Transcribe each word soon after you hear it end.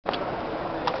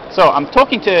So I'm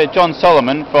talking to John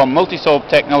Solomon from Multisorb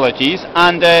Technologies,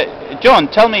 and John,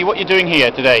 tell me what you're doing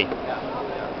here today.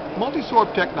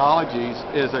 Multisorb Technologies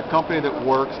is a company that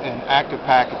works in active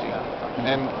packaging.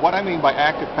 And what I mean by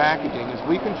active packaging is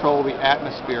we control the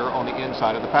atmosphere on the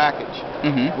inside of the package.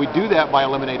 We do that by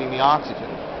eliminating the oxygen.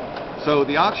 So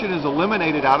the oxygen is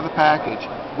eliminated out of the package.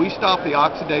 We stop the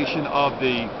oxidation of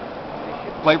the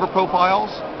flavor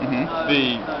profiles,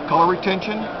 the color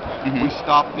retention. We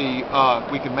stop the,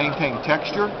 we can maintain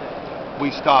texture.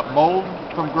 We stop mold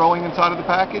from growing inside of the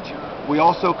package. We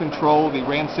also control the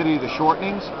rancidity of the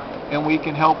shortenings, and we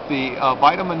can help the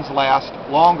vitamins last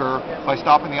longer by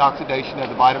stopping the oxidation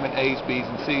of the vitamin A's, B's,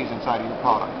 and C's inside of your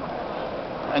product.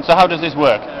 And so how does this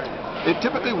work? It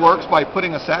typically works by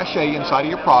putting a sachet inside of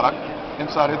your product,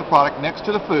 next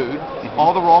to the food.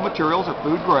 All the raw materials are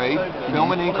food grade,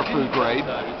 film and ink are food grade,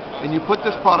 and you put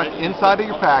this product inside of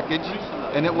your package,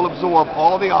 and it will absorb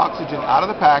all of the oxygen out of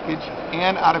the package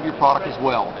and out of your product as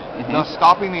well, thus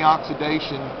stopping the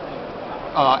oxidation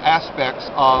aspects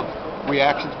of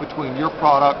reactions between your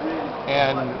product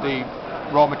and the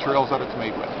raw materials that it's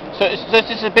made with. So it's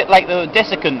just a bit like the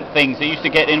desiccant things they used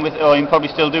to get in with, or you probably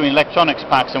still do in electronics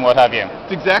packs and what have you.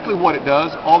 It's exactly what it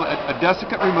does. A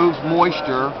desiccant removes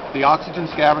moisture, the oxygen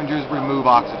scavengers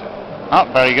remove oxygen. Oh,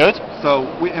 very good. So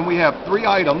we have three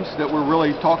items that we're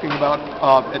really talking about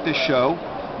at this show.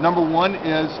 Number one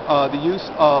is the use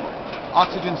of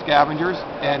oxygen scavengers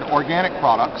and organic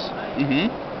products.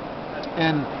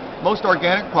 And most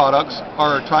organic products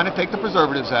are trying to take the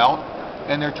preservatives out,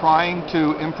 and they're trying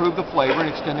to improve the flavor and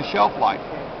extend the shelf life.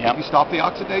 If you stop the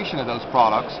oxidation of those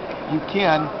products, you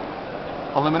can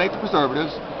eliminate the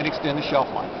preservatives and extend the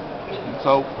shelf life.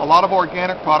 So a lot of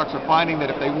organic products are finding that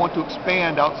if they want to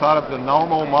expand outside of the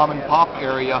normal mom and pop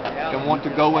area and want to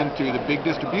go into the big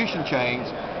distribution chains,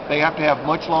 they have to have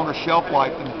much longer shelf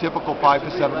life than the typical 5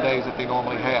 to 7 days that they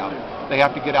normally have. They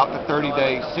have to get out to 30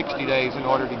 days, 60 days in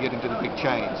order to get into the big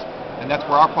chains. And that's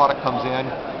where our product comes in.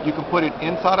 You can put it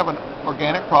inside of an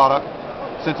organic product.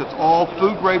 Since it's all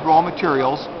food grade raw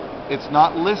materials, it's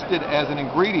not listed as an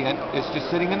ingredient. It's just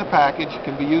sitting in the package,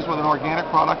 can be used with an organic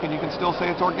product, and you can still say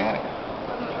it's organic.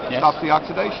 It stops the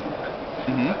oxidation.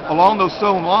 Along those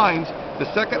same lines,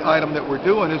 the second item that we're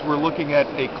doing is we're looking at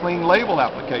a clean label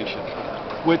application,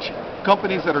 which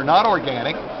companies that are not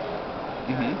organic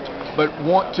but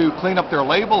want to clean up their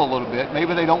label a little bit,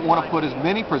 maybe they don't want to put as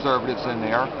many preservatives in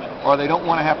there, or they don't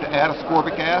want to have to add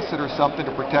ascorbic acid or something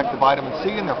to protect the vitamin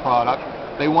C in their product.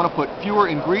 They want to put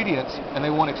fewer ingredients and they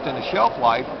want to extend the shelf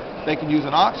life. They can use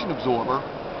an oxygen absorber,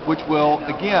 which will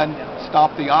again stop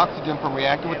the oxygen from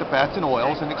reacting with the fats and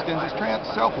oils and extends its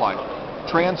shelf life.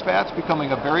 Trans fats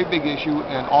becoming a very big issue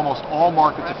in almost all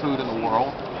markets of food in the world.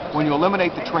 When you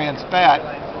eliminate the trans fat,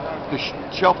 the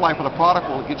shelf life of the product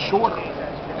will get shorter.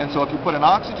 And so if you put an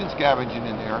oxygen scavenging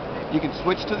in there, you can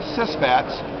switch to the cis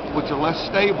fats, which are less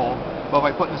stable, but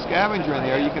by putting the scavenger in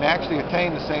there, you can actually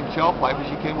attain the same shelf life as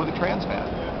you can with a trans fat.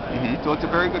 So it's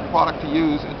a very good product to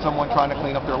use in someone trying to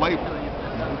clean up their label.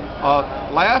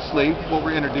 Lastly, what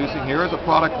we're introducing here is a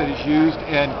product that is used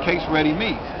in case-ready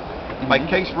meat. By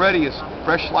case-ready is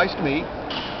fresh sliced meat.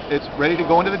 It's ready to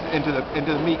go into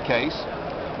the meat case,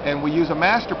 and we use a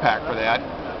master pack for that.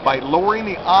 By lowering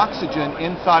the oxygen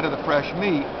inside of the fresh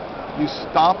meat, you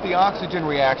stop the oxygen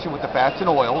reaction with the fats and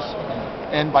oils,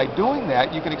 and by doing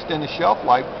that, you can extend the shelf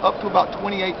life up to about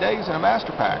 28 days in a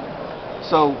master pack.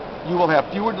 So you will have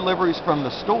fewer deliveries from the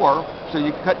store, so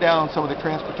you can cut down on some of the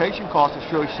transportation costs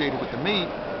associated with the meat,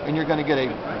 and you're going to get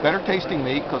a better tasting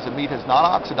meat because the meat has not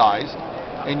oxidized,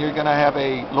 and you're going to have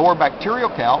a lower bacterial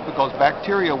count because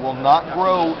bacteria will not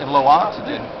grow in low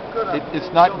oxygen. It's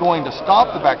not going to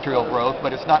stop the bacterial growth,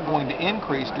 but it's not going to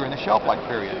increase during the shelf life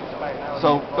period.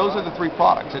 So those are the three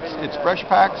products. It's Fresh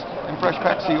Packs and Fresh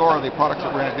Pack CR are the products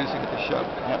that we're introducing at the show.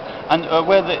 And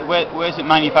where is it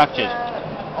manufactured?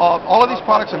 All of these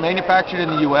products are manufactured in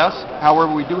the U.S.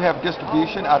 However, we do have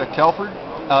distribution out of Telford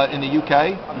in the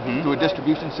UK through a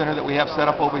distribution center that we have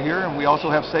set up over here, and we also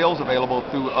have sales available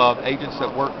through agents that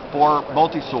work for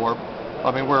Multisorb. I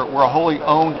mean, we're a wholly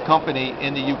owned company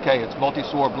in the UK. It's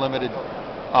Multisorb Limited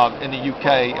in the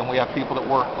UK, and we have people that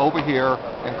work over here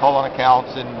and call on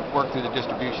accounts and work through the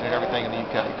distribution and everything in the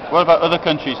UK. What about other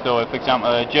countries, though? For example,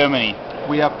 Germany.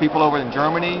 We have people over in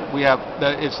Germany.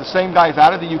 It's the same guys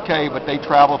out of the UK, but they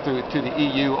travel through to the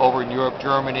EU over in Europe,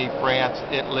 Germany, France,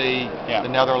 Italy,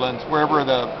 the Netherlands, wherever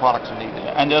the products are needed.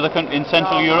 And the other in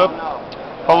Central Europe?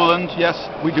 Poland? Yes,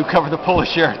 we do cover the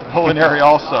Polish area, the Poland area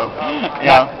also.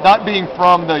 Not being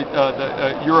from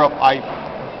Europe, I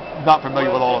not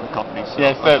familiar with all of the companies. So,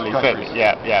 yes, certainly, countries.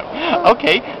 yeah, yeah.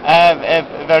 Okay,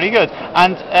 very good.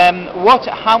 And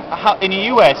how in the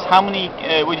US, how many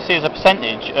would you say is a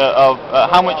percentage of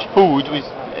how much food is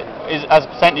as a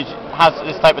percentage has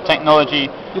this type of technology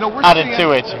added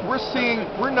to it?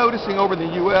 We're noticing over the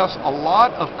U.S. a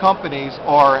lot of companies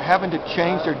are having to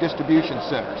change their distribution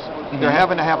centers. They're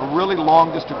having to have really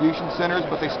long distribution centers,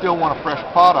 but they still want a fresh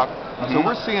product. So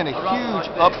we're seeing a huge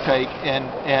uptake in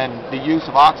the use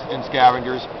of oxygen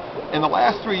scavengers. In the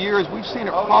last 3 years, we've seen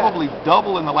it probably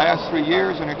double in the last 3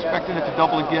 years, and expecting it to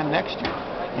double again next year.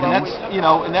 And that's,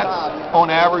 and that's on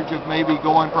average of maybe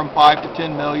going from 5 to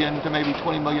 10 million to maybe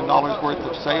 $20 million worth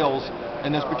of sales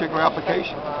in this particular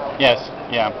application. Yes,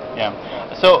 yeah.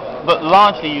 So, but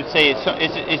largely you'd say is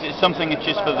it something that's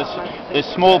just for the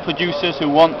small producers who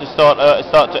want to start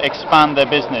to expand their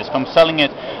business from selling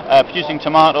it, producing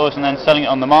tomatoes and then selling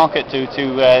it on the market to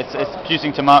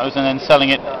producing tomatoes and then selling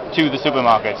it to the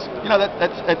supermarkets?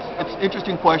 That's an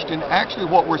interesting question. Actually,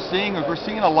 what we're seeing is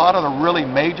a lot of the really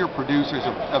major producers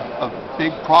of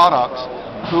big products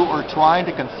who are trying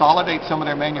to consolidate some of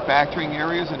their manufacturing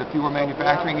areas into fewer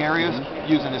manufacturing areas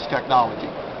using this technology.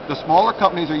 The smaller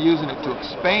companies are using it to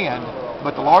expand,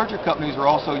 but the larger companies are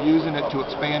also using it to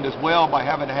expand as well by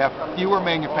having to have fewer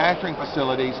manufacturing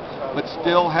facilities, but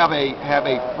still have a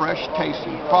fresh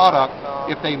tasting product.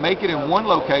 If they make it in one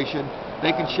location,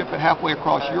 they can ship it halfway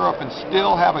across Europe and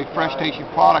still have a fresh tasting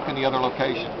product in the other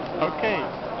location. Okay.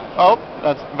 Oh,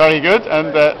 that's very good, and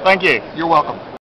thank you. You're welcome.